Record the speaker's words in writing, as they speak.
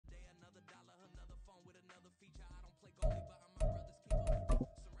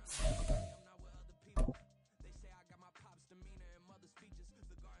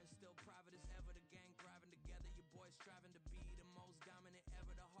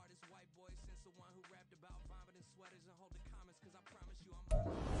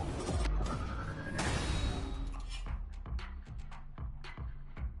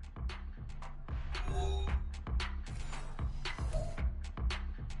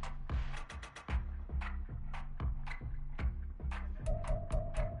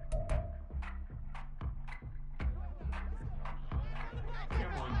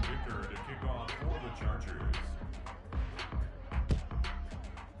Cameron Dicker to kick off for the Chargers.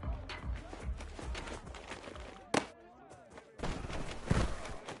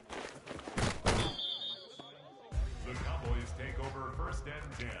 The Cowboys take over 1st and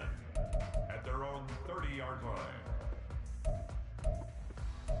 10 at their own 30-yard line.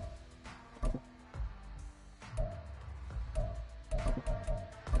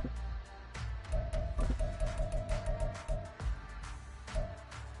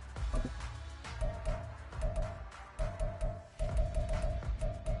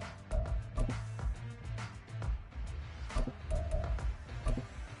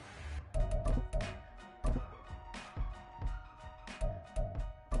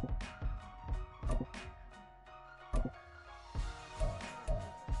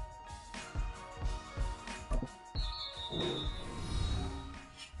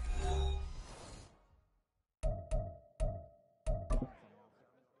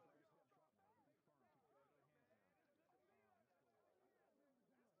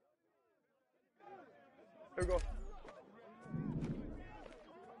 Here we go.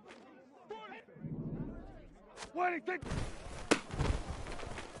 Wait, take.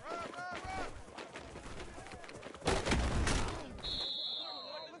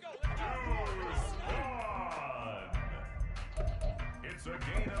 It's a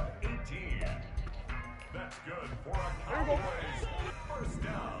gain of 18. That's good for a Cowboys first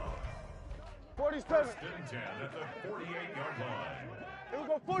down. 47. 1st and 10 at the 48-yard line. Here we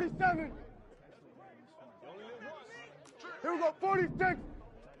go, 47. Here we go, 46.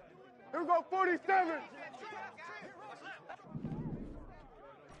 Here we go, 47.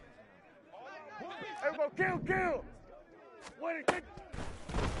 Here we go, kill. Wait, take.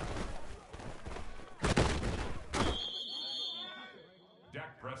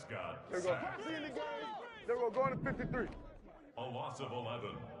 Dak Prescott. Here we go. There we go, going to 53. A loss of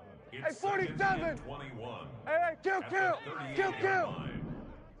 11. Hey, It's 47. 2nd and 21. Hey, kill. At the 38-yard line.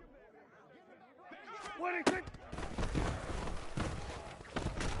 Wait, take.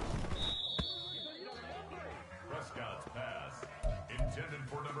 Prescott's pass, intended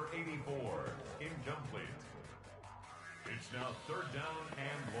for number 84, incomplete. It's now 3rd down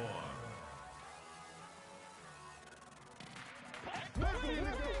and long.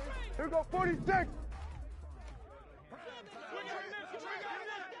 Here we go, 46.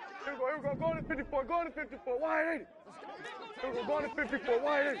 Here we go, going to 54, wide 80. Here we go, going to 54,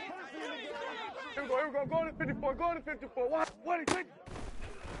 wide 80. Here we go, going to 54, wide 80.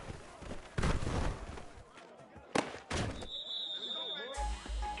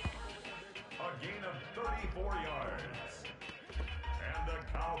 A gain of 34 yards. And the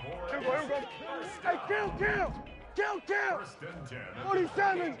Cowboys. Here we go. Hey, kill. 1st and 10 at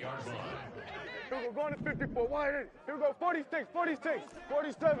 47. the 8-yard line. Here we go, going to 54, wide 80. Here we go, 46,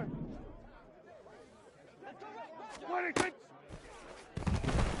 47. 46.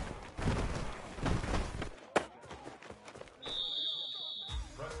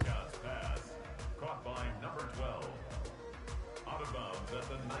 Prescott's pass, caught by number 12. Out of bounds at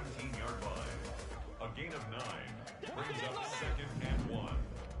the 19-yard line. A gain of 9 brings up 2nd and 1.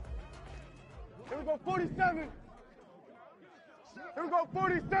 Here we go, 47. Here we go,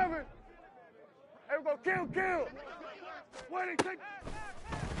 47. Here we go, kill. Wait, take.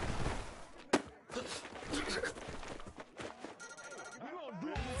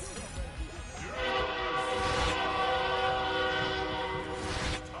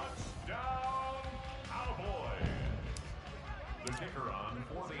 Touchdown, Cowboys. The kicker on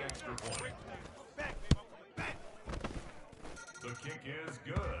for the extra point. The kick is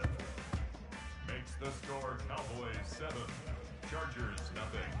good. Makes the score Cowboys 7, Chargers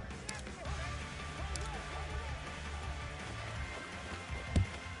nothing.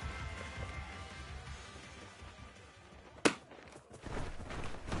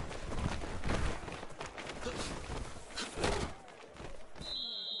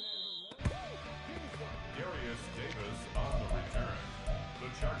 Darius Davis on the return. The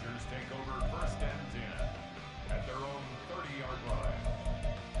Chargers take over 1st and 10 at their own 30-yard line.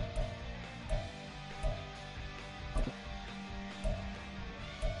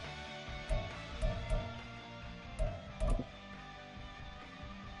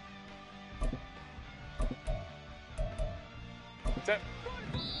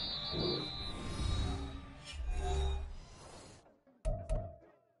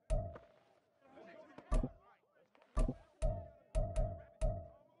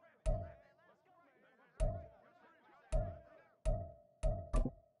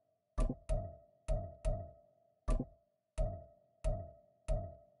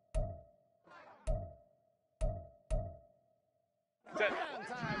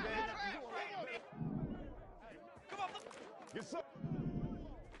 sometime, baby. Come on. Yes, sir.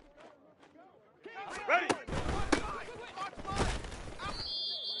 Ready.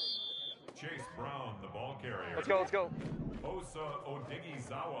 Chase Brown, the ball carrier. Let's go, let's go. Osa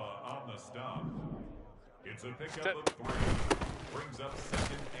Odigizawa on the stop. It's a pickup Set. of 3. Brings up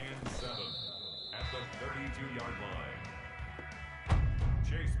 2nd and 7 at the 32-yard line.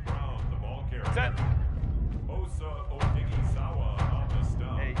 Chase Brown, the ball carrier. Set. Osa Odigizawa on the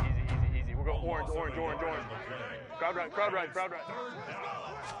stop. Hey, easy. We'll go orange. Loss of a yard on the play. Crowd right. Third down.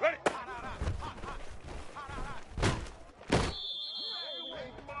 Ready.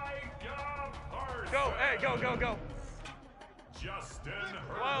 Micah Parsons. Go, hey, go. Justin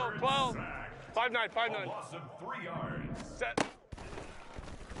 12, Herbert 12. sacked. 5-9. A loss of 3 yards. Set.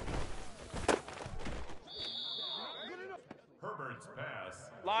 Herbert's pass.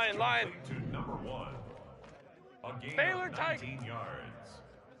 Lion. complete to number 1. A gain Baylor of Tiger. 19 yards.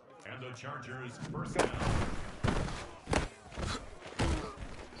 And the Chargers first down.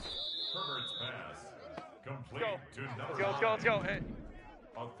 Herbert's pass. Complete to number 9. Let's go. Hey.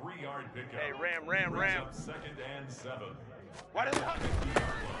 A 3-yard pickup. Hey, Ram. Brings up 2nd and 7. What is it?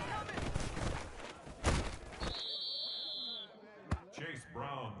 50-yard line. Chase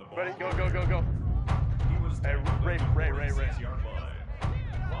Brown, the ball. Ready, go. He was Hey, tackled Ray. at the 46-yard line.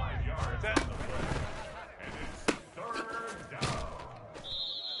 5 yards Set. on the play. And it's 3rd down.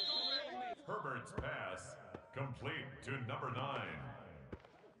 Herbert's pass complete to number 9.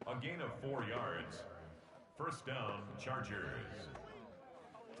 A gain of 4 yards. First down, Chargers.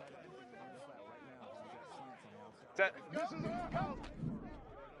 Set. This is our house.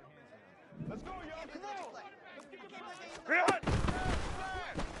 Let's go, y'all. Come on. 300.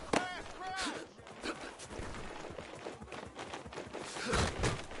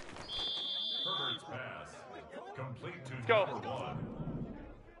 Herbert's pass complete to Go. number 1.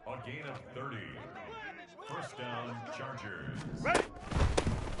 A gain of 30. First down, Chargers. Ready.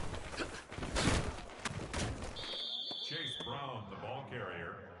 Chase Brown, the ball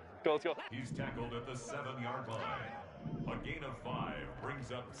carrier. Let's go. He's tackled at the 7-yard line. A gain of 5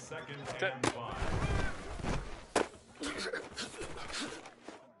 brings up 2nd Set. and 5.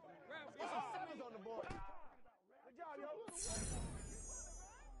 Good job, yo.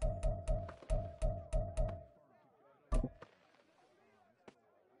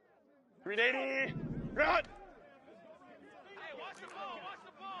 380. Run. Hey, watch the ball.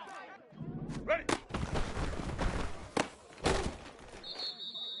 Ready.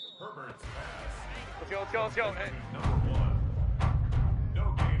 Herbert's pass. Let's go. Hey. Number 1. No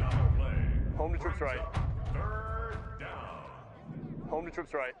gain on the play. Home to troops Brings right. up 3rd down. Home to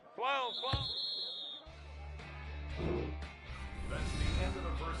troops right. 12. That's the end of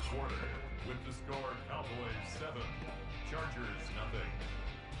the first quarter. With the score Cowboys 7, Chargers nothing.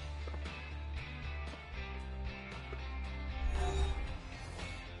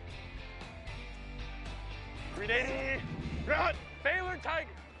 $380. Run. Baylor Tiger.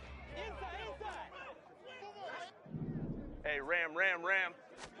 Hey, Ram.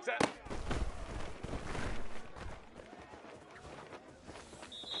 Set.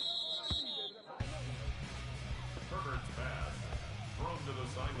 Herbert's pass thrown to the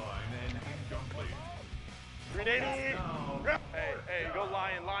sideline and incomplete. 380. Hey, go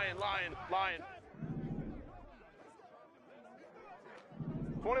Lion.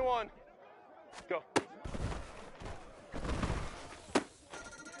 21. Go.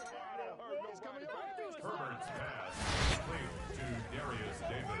 Herbert's pass complete to Darius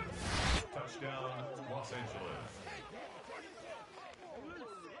Davis. Touchdown, Los Angeles.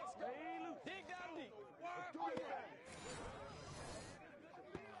 Dig down deep.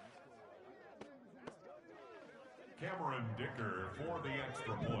 Cameron Dicker for the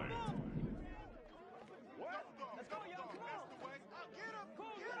extra point. Let's go, yo. Come on. Get him.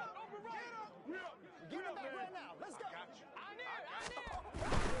 Open right. Get up back right now. Let's go. I need.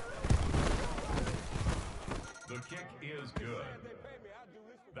 The kick is good.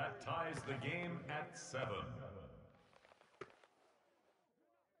 That ties the game at 7.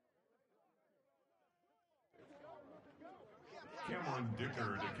 Cameron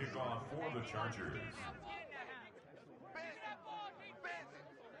Dicker to kick off for the Chargers.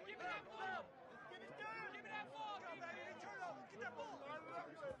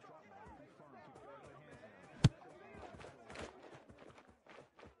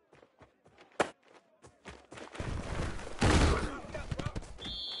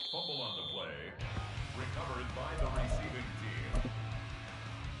 Fumble on the play. Recovered by the receiving team.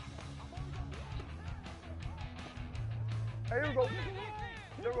 Hey, here we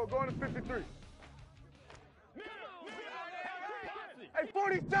go. Going to 53. Hey,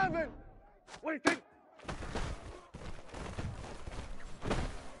 47. What do you think?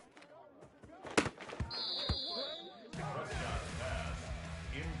 Prescott's pass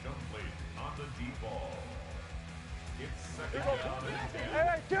incomplete on the deep ball. It's second Here we go. down and 10.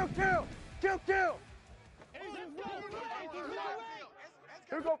 Hey, kill.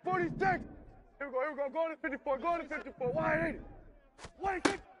 Here we go, 46. Here we go. Going to 54. Wide 80. What do you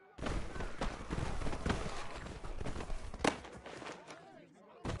think?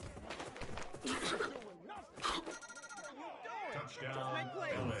 Touchdown, LA.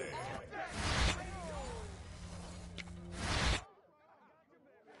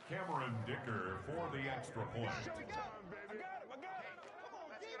 Cameron Dicker for the extra point. Let's get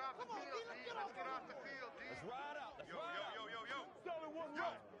off the field, D. Let's get off the field, D. Let's ride out. Yo. Here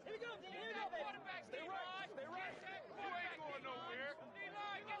we go, quarterback, stay right. You ain't going nowhere.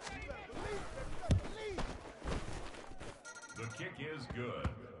 The kick is good.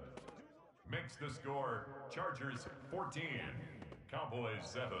 Makes the score Chargers 14, Cowboys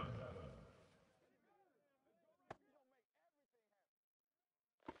 7.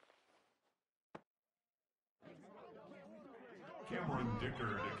 Cameron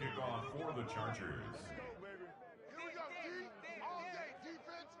Dicker to kick off for the Chargers. Here we go, D. All day.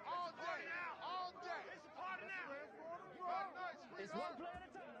 Defense, all day. All day. It's a party now. Nice. It's one play at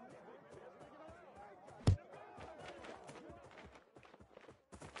a time.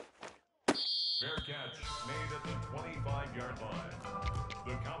 Fair catch made at the 25-yard line.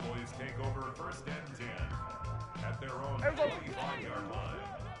 The Cowboys take over first and 10 at their own 25-yard line.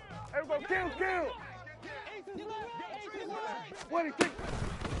 Here we go, kill. What do you think?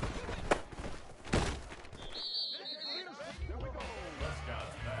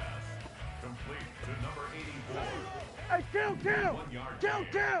 Prescott's pass complete to number 84. Hey, kill. 1 yard Kill.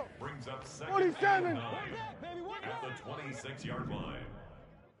 gain brings up second 47. and 9 at the 26-yard line.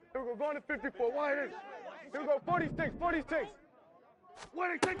 Here we go, going to 54. Wide 80. Here we go, 46. What do you think?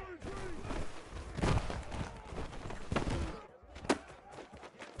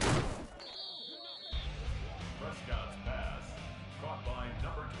 Prescott's pass caught by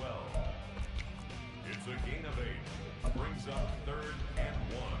number 12. It's a gain of 8. Brings up third and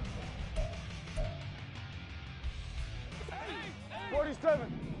 1.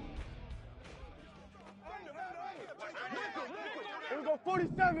 47. Here we go,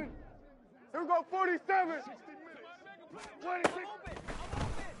 47. Here we go, 47. What do you think?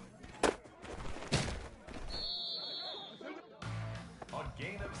 A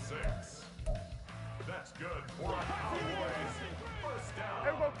gain of 6. That's good for a Cowboys first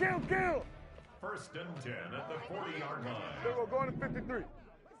Here we down. go, kill. First and 10 at the 40-yard Here line. we go, going to 53.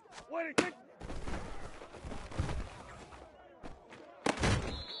 What do you think?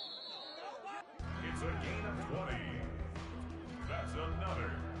 It's a gain of 20. That's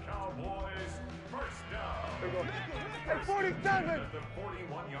another Cowboys first down. Here we go. Hey, 47. At the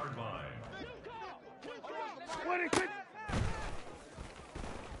 41-yard line. What do you think?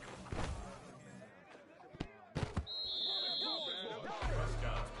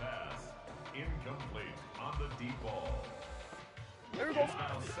 Prescott's pass incomplete on the deep ball. Here we go. It's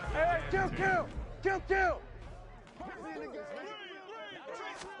now second Hey, and kill. 10.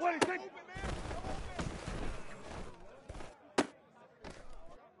 What do you think?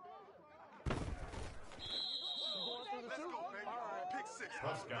 Let's go, baby. Pick 6.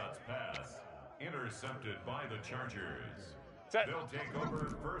 Prescott's pass intercepted by the Chargers. Set. They'll take over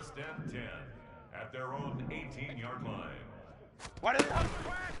first and 10 at their own 18-yard line. What is it?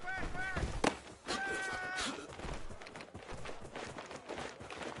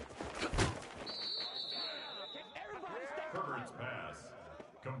 Herbert's pass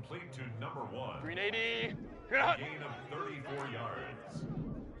complete to number 1. 380. A gain of 34 yards.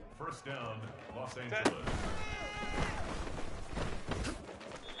 First down, Los Angeles.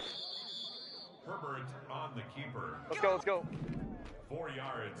 Herbert on the keeper. Let's go. 4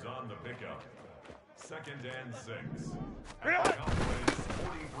 yards on the pickup. Second and 6. Yeah. At the Cowboys'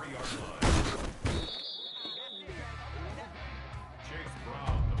 43-yard line. Chase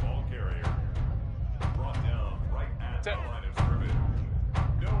Brown, the ball carrier. Brought down right at the line of scrimmage.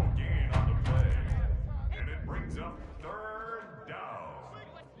 No gain on the play. And it brings up third down.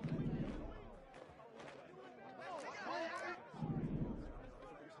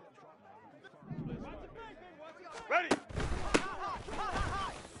 Ready.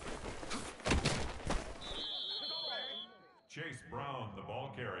 Chase Brown, the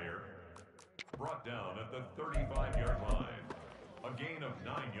ball carrier, brought down at the 35-yard line. A gain of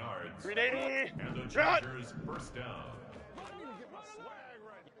 9 yards. 380. And the Chargers first down.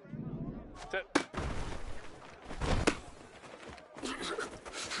 Set.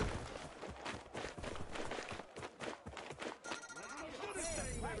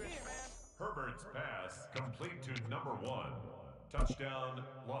 Herbert's pass complete to number 1. Touchdown,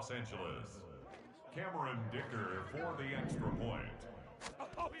 Los Angeles. Cameron Dicker for the extra point.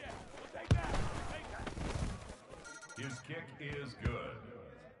 Oh, yeah. We'll take that. Take that. His kick is good.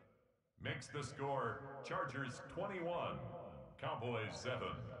 Makes the score Chargers 21, Cowboys 7.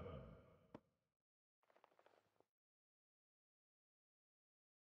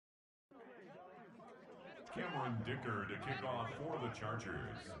 Cameron Dicker to kick off for the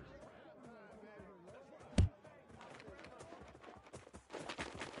Chargers.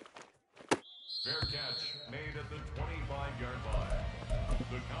 Fair catch made at the 25-yard line.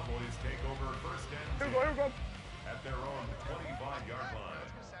 The Cowboys take over first and 10 Here we go. at their own 25-yard line.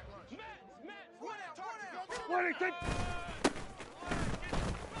 What is it?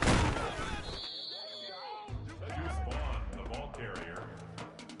 To spawn the ball carrier,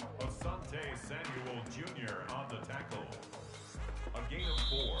 Asante Samuel Jr. on the tackle. A gain of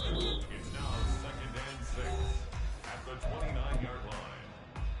 4. It's now second and 6 at the 29-yard line.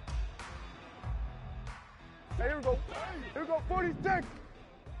 Hey, here we go. Here we go. 46.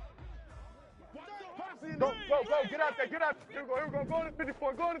 Go. Get out there. Get out. Here we go. Go to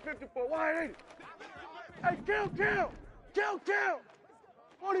 54. Go to 54. Wide 80. Hey, kill.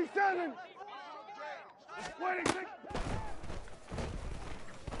 47. 26.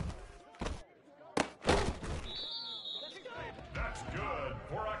 That's good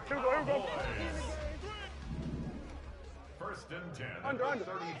for a Here we go. Cowboys. First and 10 at Under.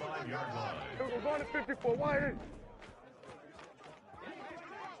 the 35-yard line. Here we go. Go to 54. Wide 80.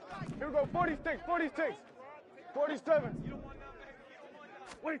 Here we go. 46. 47.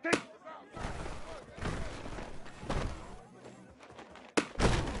 26.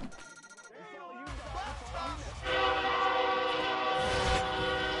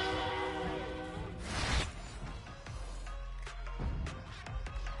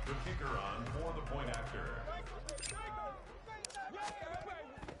 The kicker on for the point after.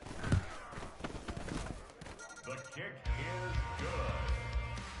 The kick is good.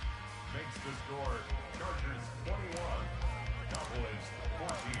 Makes the score Chargers 21, Cowboys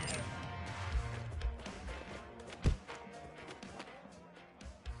 14.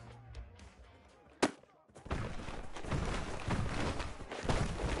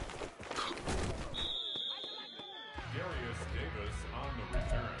 Darius Davis on the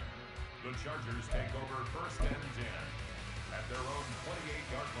return. The Chargers take over first and 10 at their own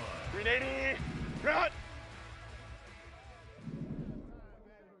 28-yard line. 380. Run.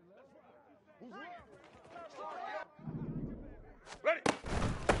 Ready.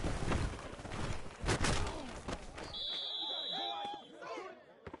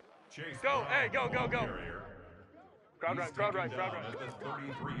 Chase Go, Brown, hey, go. ball carrier. Crowd He's right, crowd taken right. down at the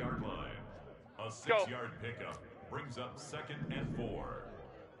 33-yard line. A Go. 6-yard pickup brings up second and 4.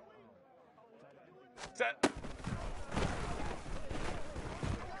 Set.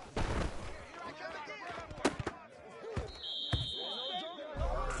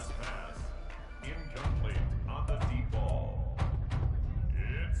 First pass, incomplete on the deep ball.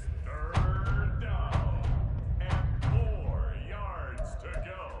 It's third down and 4 yards to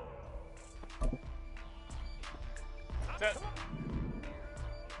go. Set.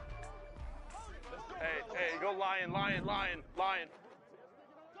 Hey, go lion.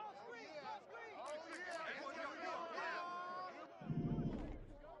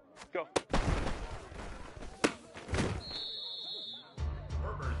 Go.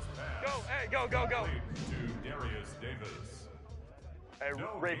 Herbert's pass. Go, hey, go. Complete to Darius Davis. Hey,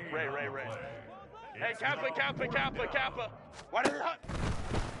 No Ray. gain on the play. Hey, It's Kappa. now fourth down. What is that?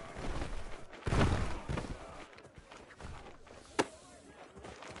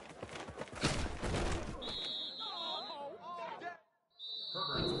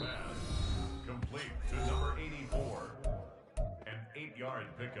 Herbert's pass, complete to number 84. An 8-yard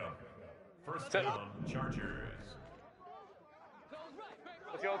pickup. First Set. down, Chargers.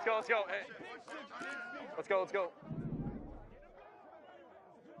 Let's go. Hey. Let's go.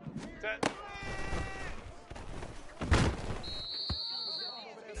 Set.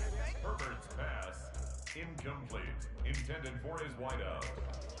 Herbert's pass, incomplete. Intended for his wideout.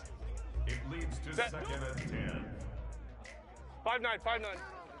 It leads to Set. second and 10. 5-9.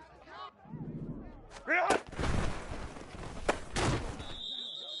 Run!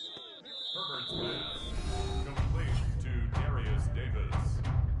 Herbert's pass, complete to Darius Davis.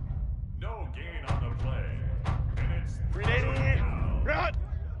 No gain on the play. And it's 380. third down. Run!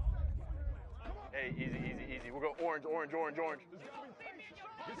 Hey, easy. We'll go orange.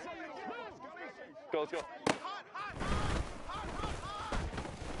 Let's go.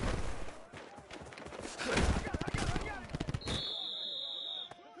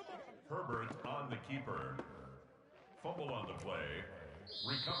 Herbert the keeper. Fumble on the play.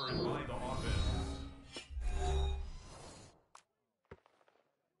 Recovered by the offense.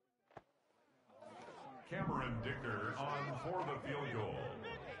 Cameron Dicker on for the field goal.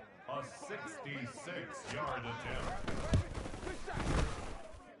 A 66-yard attempt.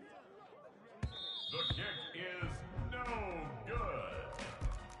 The kick is no good.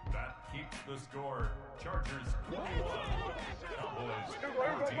 That keeps the score. Chargers 21. Cowboys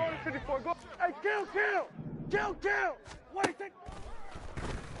 14. Go to 54, go. Hey, kill! What is it?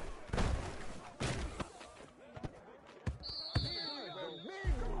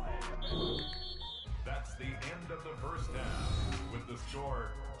 That's the end of the first half. With the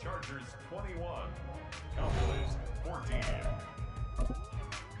score, Chargers 21, Cowboys 14.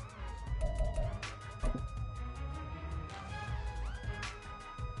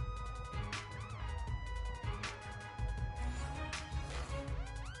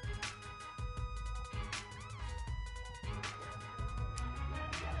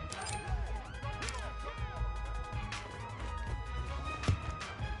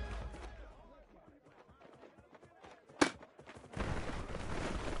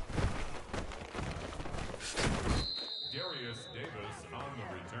 Darius Davis on the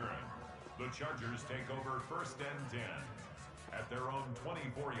return. The Chargers take over 1st and 10 at their own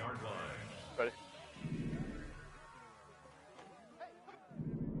 24-yard line. Ready?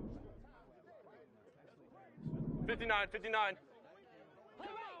 '59.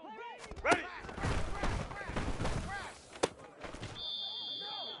 Ready?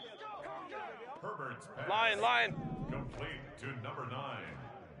 Herbert's pass. Line. Complete to number 9.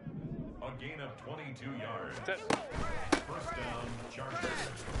 A gain of 22 yards. That's it. 1st down,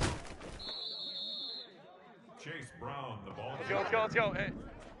 Chargers. Chase Brown, the ball. Let's go. Hey.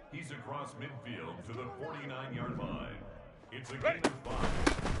 He's across midfield to the 49-yard line. It's a gain of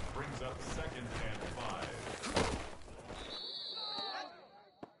 5. Brings up 2nd and 5.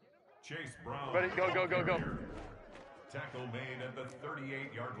 Chase Brown. Ready, go. Tackle made at the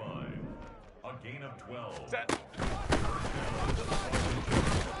 38-yard line. A gain of 12. Set.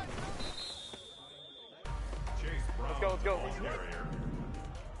 Chase Brown, Let's go. ball carrier,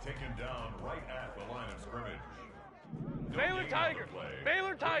 taken down right at the line of scrimmage. No Baylor gain on Tiger. the play.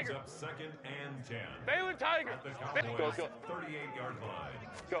 Baylor Tiger. Brings up 2nd and 10. Baylor Tiger. At the Cowboys' Go. 38-yard line.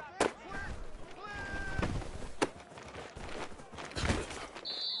 Go.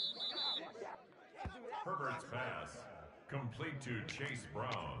 Herbert's pass, complete to Chase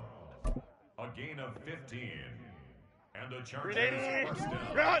Brown. A gain of 15. And a Chargers 380. first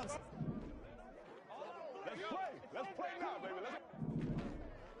down. Run. Let's play now, baby.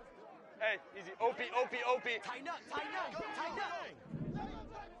 Hey, easy. OP. Tighten up.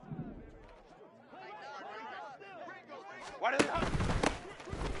 Why did it happen?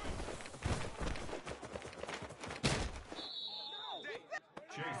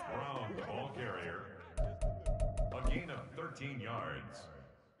 Chase Brown, the ball carrier. A gain of 13 yards.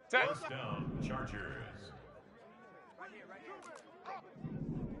 Set. First down, Chargers.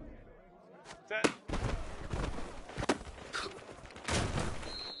 Set.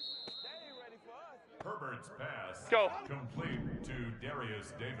 Herbert's pass. Go. Complete to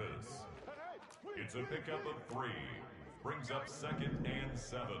Darius Davis. It's a pickup of 3. Brings up 2nd and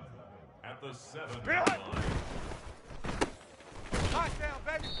 7. At the 7-yard line. Touchdown,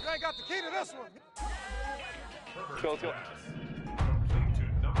 baby. You ain't got the key to this one. Herbert's Let's go. pass. Complete to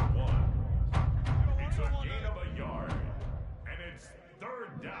number 1. It's a gain of a yard. And it's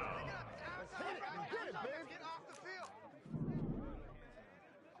 3rd down. Get off the field.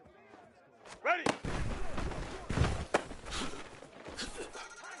 Ready.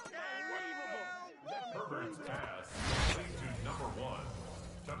 Herbert's pass. Complete to number 1.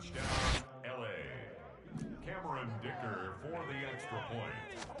 Touchdown, LA. Cameron Dicker for the extra point.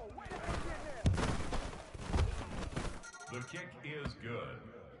 The kick is good.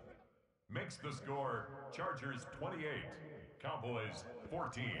 Makes the score Chargers 28, Cowboys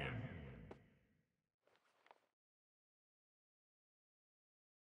 14.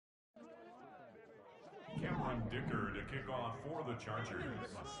 Cameron Dicker to kick off for the Chargers.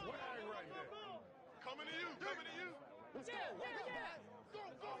 Coming to you.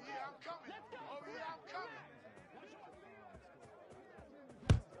 Oh, yeah, I'm coming.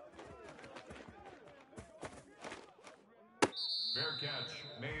 Fair catch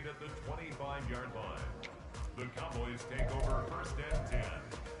made at the 25-yard line. The Cowboys take over 1st and 10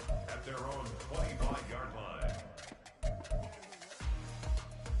 at their own 25-yard line.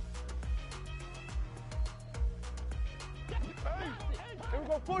 Here we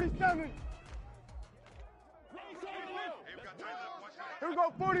go, 47. Here we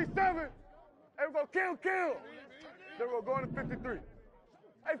go, 47. Here we go, kill. There we go, going to 53.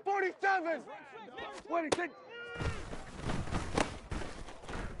 Hey, 47. What is it?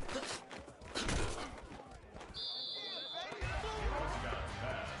 Prescott's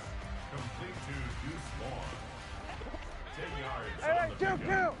pass. Complete to Deuce Vaughn. 10 yards Hey, on the kill.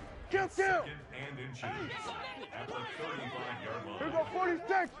 pickup. Second and inches. At the 35-yard line. Here we go,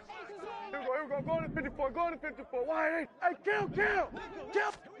 46. Here we go, going to 54, wide eight. Hey, kill.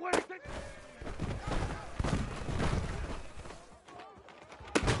 What is it?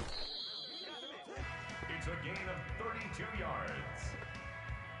 It's a gain of 32 yards.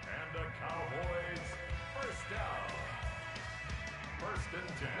 And the Cowboys first down. First and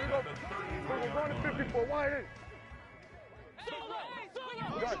 10 Here we go, at the 33-yard going to line. 54, wide eight.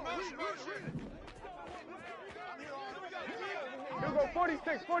 Here we go,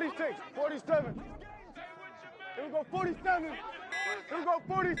 46, 47. Here we go, 47. Here we go,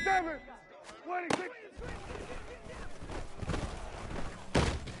 47. 26.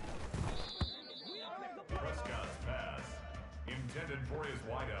 Prescott's pass, intended for his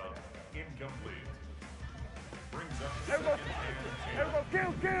wideout, incomplete. Brings up Here we go, second and 10. here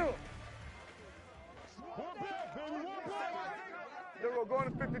we go, kill. Here we go,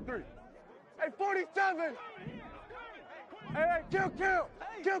 going to 53. Hey, 47. Hey, kill.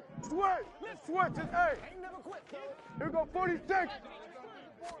 Switch it, hey. Here we go, 46.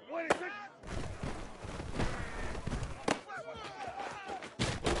 26.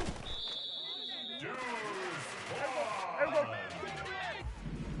 Deuce Here we go. Vaughn.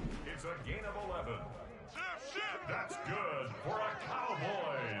 It's a gain of 11. That's good for a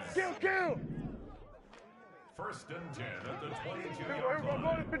Cowboys. Kill. First and 10 at the Here we 22-yard go, going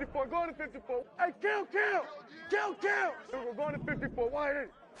line. to 54. Hey, kill. Here we go, going to 54, wide eight.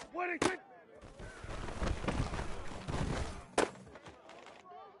 What is it?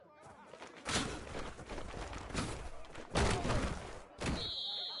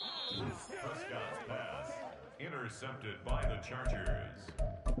 Prescott's pass, intercepted by the Chargers.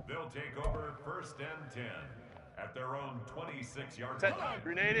 They'll take over first and 10 at their own 26-yard Set. line.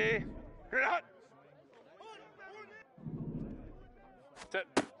 Green 80. Green hot. Set.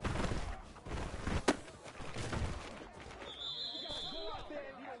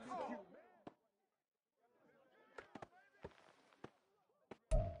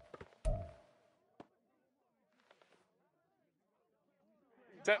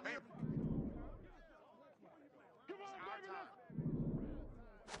 Set.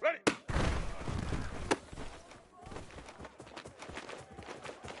 Ready.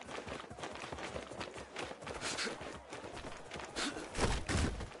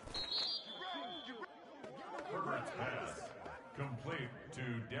 Herbert's pass, complete to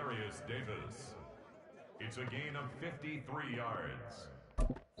Darius Davis. It's a gain of 53 yards.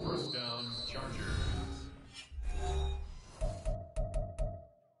 First down, Chargers.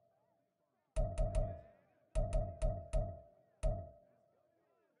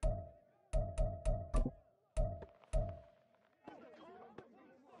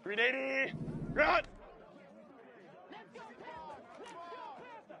 Green 80. Run.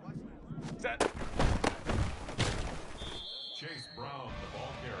 Set. Chase Brown, the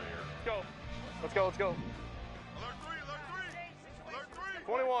ball carrier. Let's go. Alert three.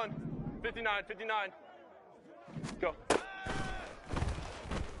 21, 59. Go.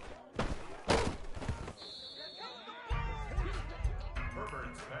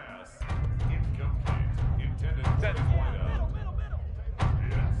 Herbert's pass, incomplete. Intended for Set. his wideout.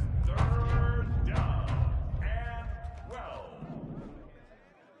 It's third down and 12.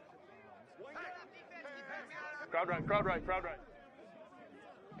 Crowd right.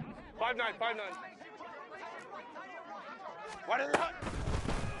 5-9. Why did it hot?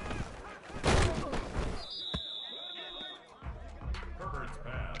 Herbert's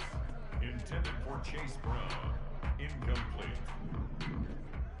pass, intended for Chase Brown, incomplete.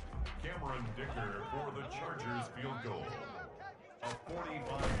 Cameron Dicker for the Chargers field goal. A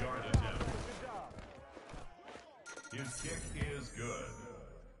 45-yard attempt. His kick is good.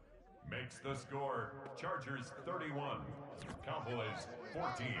 Makes the score Chargers 31, Cowboys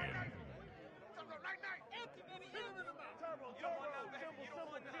 14.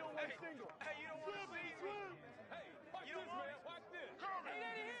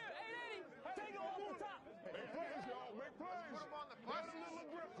 Put him on the bus.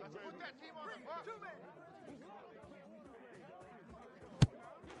 Let's put that team on the bus.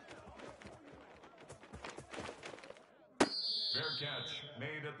 Fair catch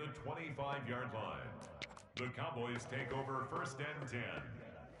made at the 25-yard line. The Cowboys take over first and 10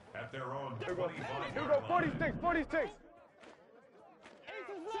 at their own Here we go, 25-yard line. 46.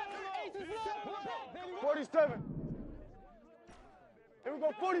 47. Here we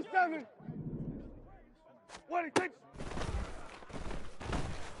go, 47. 26.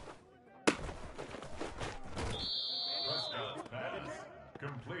 Prescott's pass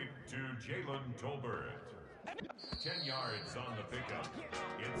complete to Jalen Tolbert. 10 yards on the pickup.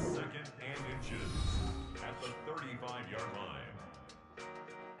 It's 2nd and inches at the 35-yard line.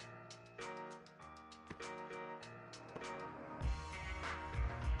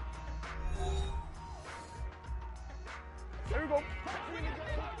 Here we go.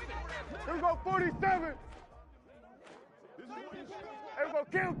 Here we go, 47. Here we go,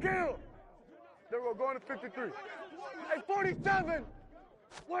 kill. There we go, going to 53. Hey, 47.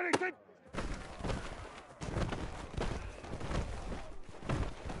 26.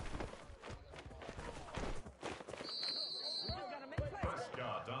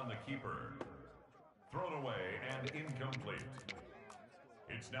 Prescott on the keeper. Thrown away and incomplete.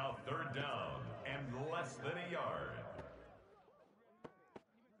 It's now 3rd down and less than a yard.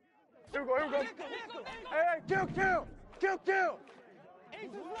 Here we go. Hey, kill. Here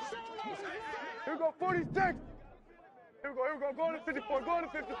we go, 46. Here we go, going to 54, going to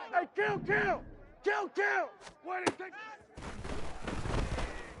 50. Hey, kill. 26.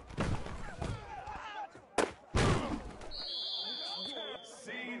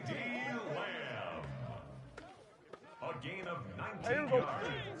 C.D. Lamb. A gain of 19 Hey, here we go. yards.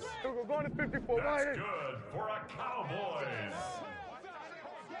 Here we go, going to 54. That's Wide in. good for a Cowboys.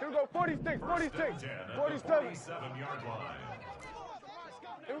 Here we go, 46. 47. 47-yard line.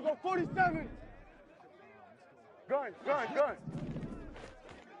 Here we go, 47. Gun.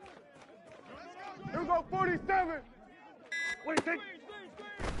 Here we go, 47. 26.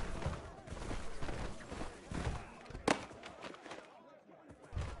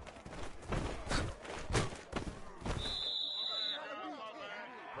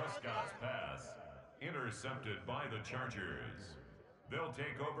 Prescott's pass intercepted by the Chargers. They'll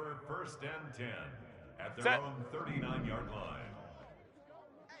take over 1st and 10 at their own 39-yard line.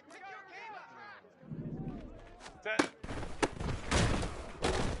 Set.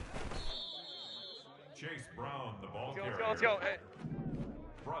 Chase Brown, the ball carrier. Let's go. Hey.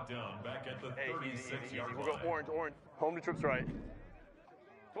 Brought down back at the 36-yard We'll line. go orange. Home to trips right.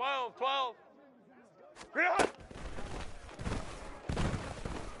 12. Yeah.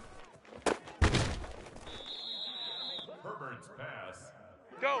 Herbert's pass.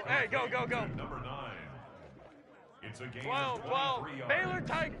 Go. Hey, go. To number 9. It's a gain 12. of 23 yards. Baylor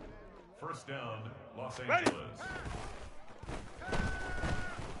Tiger. 1st down, Los Ready. Angeles.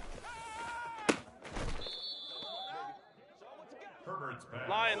 Herbert's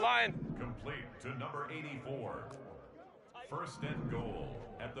pass. Line. Complete to number 84. 1st and goal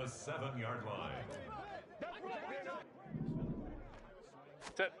at the 7-yard line.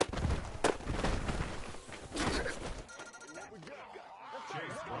 Set.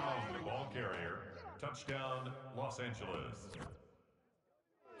 Chase Brown, the ball carrier. Touchdown, Los Angeles.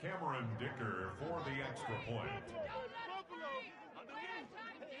 Cameron Dicker for the extra point.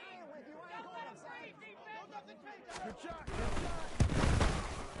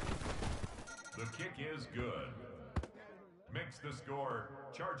 The kick is good. Makes the score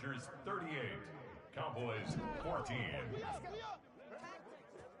Chargers 38, Cowboys 14.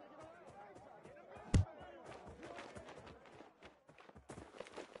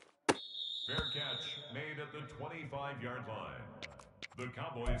 Fair catch made at the 25-yard line. The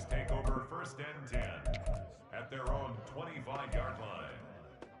Cowboys take over 1st and 10 at their own 25-yard line.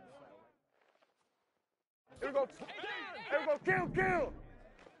 Here we go, kill.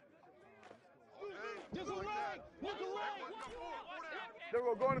 There we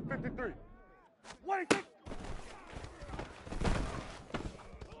go, going to 53. 26.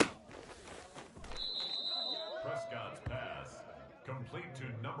 Prescott's pass, complete to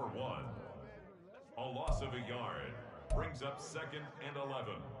number 1. A loss of a yard brings up 2nd and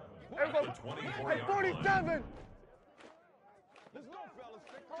 11 Here we at go. the 24-yard Hey, line. 47.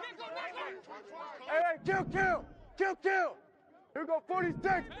 Hey, kill. Here we go,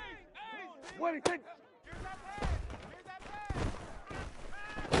 46. 26.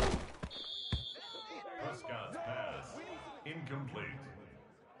 Prescott's pass, incomplete.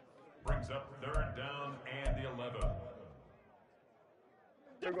 Brings up 3rd down and 11.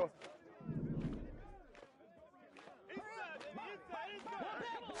 Here we go.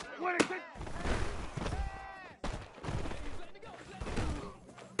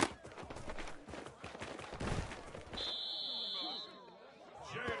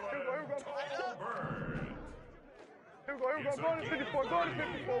 Jalen Tolbert. Here we go, going to 54,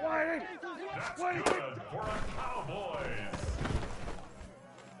 Wide in. That's 26. good for a Cowboys.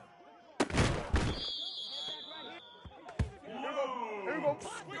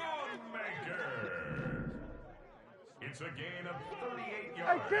 gain of 38 Hey,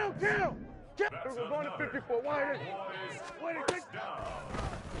 yards. kill! That's We're going to another 54. Wide. Cowboys first down.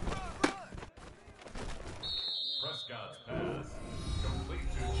 Prescott's pass, complete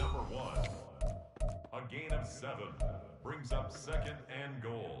to number 1. A gain of 7 brings up 2nd and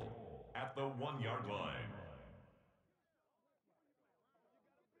goal at the 1-yard line.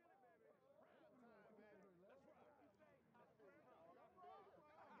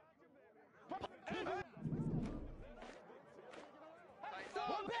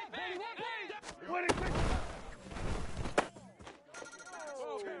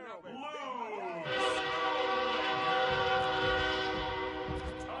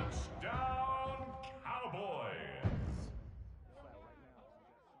 Touchdown, Cowboys!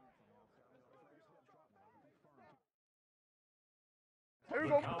 Here we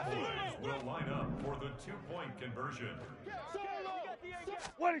The go. Cowboys will line up for the 2-point conversion.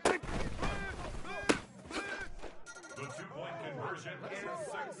 26. The 2-point conversion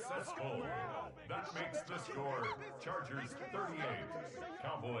is successful. That makes the score Chargers 38,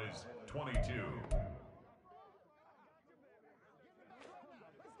 Cowboys 22.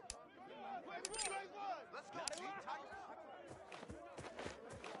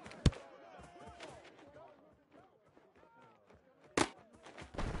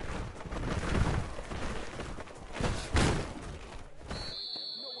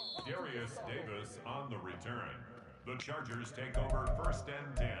 Darius Davis on the return. The Chargers take over 1st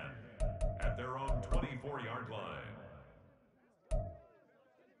and 10 at their own 24-yard line.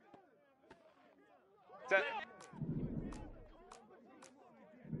 Set.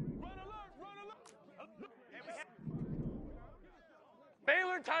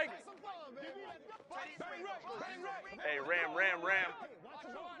 Baylor Tigers. Hey, Ram.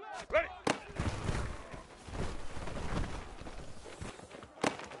 Ready.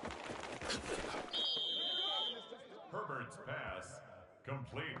 Herbert's pass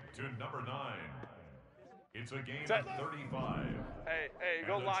complete to number 9. It's a gain Set. of 35. Hey, And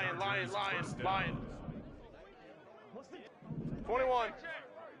go the Lion. Chargers first down. 21.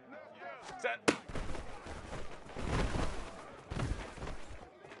 Set.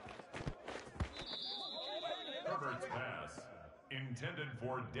 Herbert's pass intended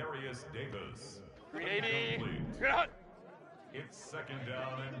for Darius Davis. 380. Incomplete. Good hunt. It's 2nd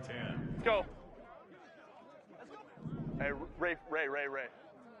down and 10. Let's go. Hey, Ray.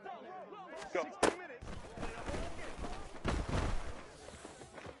 Let's go.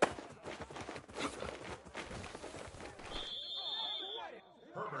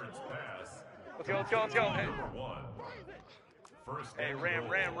 Herbert's pass. Let's go. Hey. Number 1. First Hey, and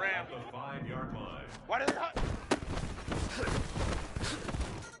Ram. goal at the 5-yard line. Why did it hunt?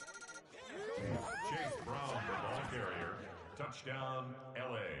 Chase Brown, the ball carrier. Touchdown,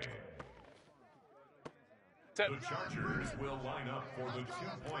 LA. Set. The Chargers will line up for the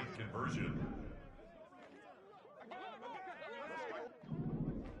 2-point conversion.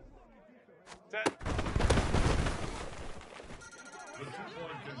 Set. The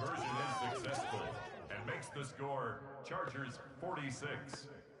 2-point conversion is successful and makes the score Chargers 46,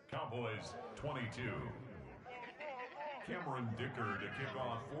 Cowboys 22. Cameron Dicker to kick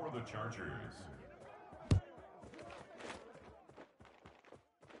off for the Chargers.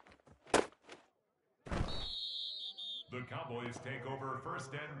 The Cowboys take over 1st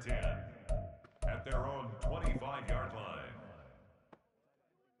and 10 at their own 25-yard line.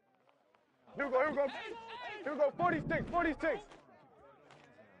 Here we go. 46.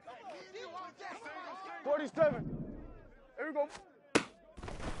 47. Here we go.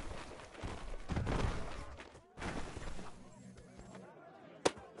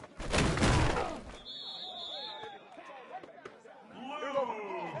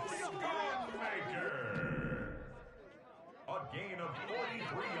 Schoonmaker. A gain of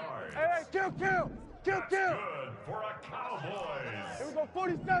 43 yards. Hey, kill. That's good for a Cowboys. Here we go.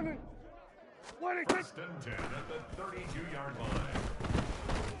 47. 26. 1st and 10 at the 32-yard line.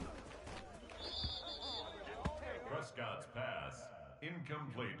 Prescott's pass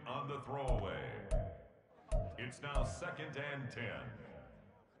incomplete on the throwaway. It's now 2nd and 10.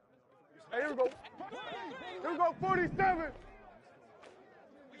 Hey, here we go. 47.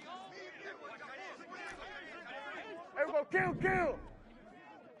 Here we go. Kill.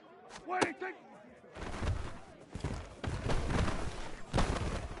 26.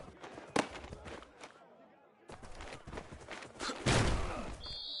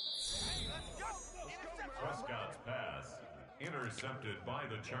 Prescott's pass intercepted by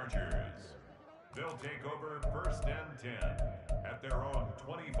the Chargers. They'll take over 1st and 10 at their own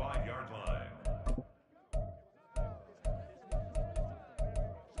 25-yard line.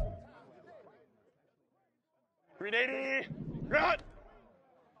 380. Run.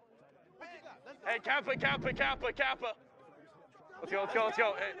 Hey, Kappa. Let's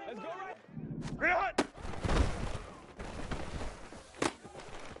go. Hey. Let's go right. Run.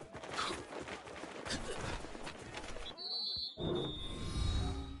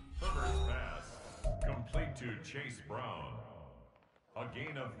 Herbert's pass, complete to Chase Brown. A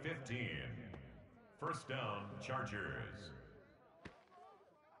gain of 15. First down, Chargers.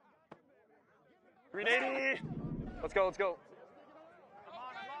 380. Let's go. Don't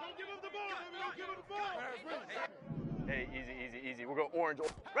give him the ball. Don't give him the ball. Hey, easy. We'll go orange.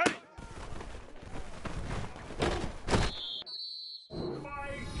 Ready?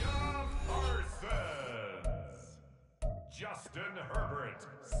 Micah Parsons. Justin Herbert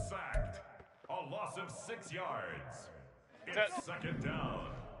sacked. A loss of 6 yards. It's second down.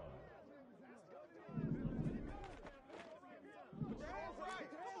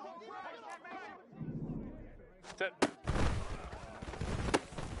 Sit.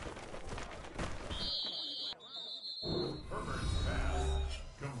 Herbert's pass,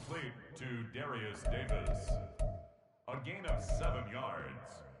 complete to Darius Davis. A gain of 7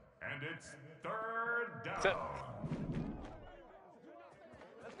 yards. And it's third down. Sit.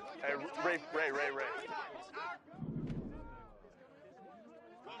 Hey, Ray.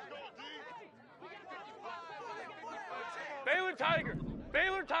 Baylor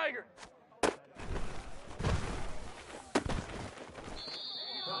Tiger.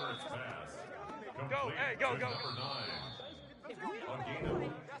 Herbert's pass, complete Go, hey, go. to number 9. A gain of